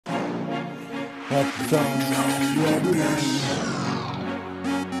At the time, yeah, be lying.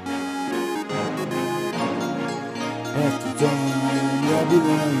 At the time, yeah, be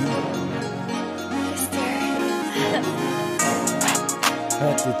lying.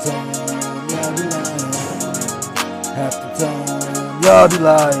 At the time, yeah, be lying. At the time, y'all be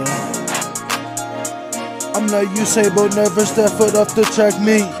lying. I'm like Usain Bolt, never step foot off the track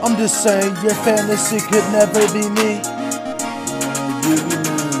me. I'm just saying your fantasy could never be me. You be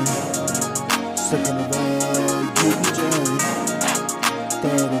mine. Second of all, you be Johnny.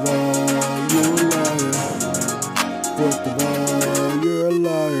 Third of all, you're a liar. Fourth of all, you're a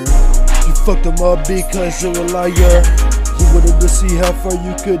liar. You fucked them up because you're a liar. You would've to see how far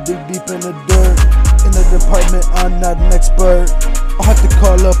you could dig deep in the dirt. In the department, I'm not an expert. I'll have to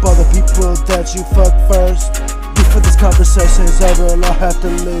call up all the people that you fuck first. Before this conversation's over, I'll have to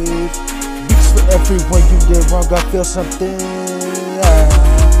leave. Because for everyone you did wrong, I feel something.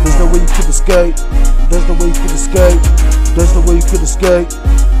 There's no way you could escape. There's no way you could escape. There's no way you could escape.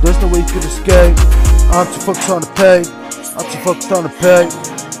 There's no way you could escape. I'm too focused on the pay. I'm too focused on the pay.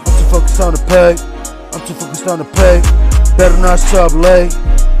 I'm too focused on the pay. I'm too focused on the pay. Better not show up late.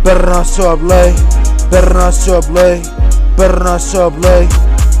 Better not show up late. Better not show up late. Better not show up late.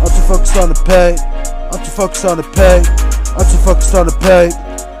 I'm too focused on the pay. I'm too focused on the pay. I'm too focused on the pay.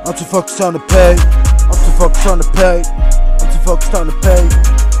 I'm too focused on the pay. I'm too focused on the pay. I'm too focused on the pay.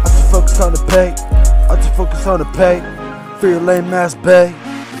 I'm too focused on the pay. I'm too focused on the pay. For your lame ass bae.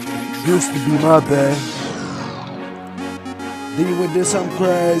 Used to be my bae. Then you went did something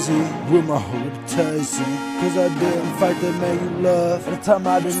crazy with my whole reputation. Cause I didn't fight the man you love. At the time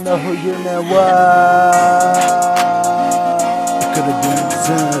I didn't know who your man was. It could have been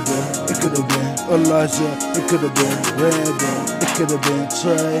Xander. It could have been Elijah. It could have been Randall. It could have been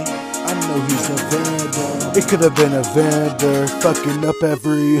Trey. I know he's a vandal. It could have been a vendor, fucking up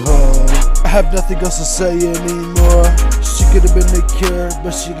every hoe. I have nothing else to say anymore. She could have been the cure,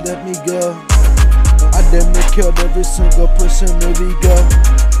 but she let me go. I damn near killed every single person that we go.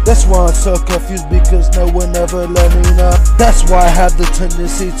 That's why I'm so confused, because no one ever let me know. That's why I have the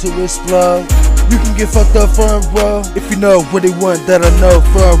tendency to explode. You can get fucked up front row if you know what they want, that I know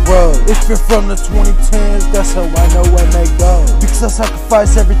front row. If you're from the 2010s, that's how I know when they go. Because I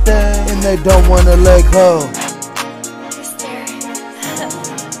sacrifice everything and they don't wanna let go.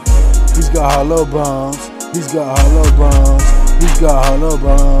 He's got hollow bones. He's got hollow bones. He's got hollow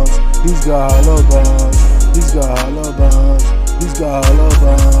bones. He's got hollow bones. He's got hollow bones. He's got hollow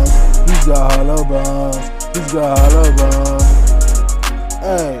bones. He's got hollow bones. He's got hollow bones.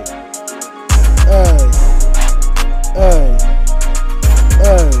 Hey. Hey, hey,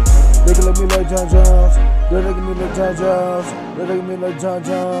 hey. They can look at me like John Jones. They look at me like John Jones. They look at me like John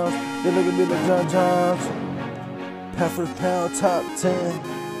Jones. They look at me like John Jones. Pound for pound, top 10.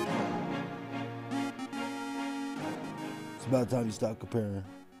 It's about time you stop comparing.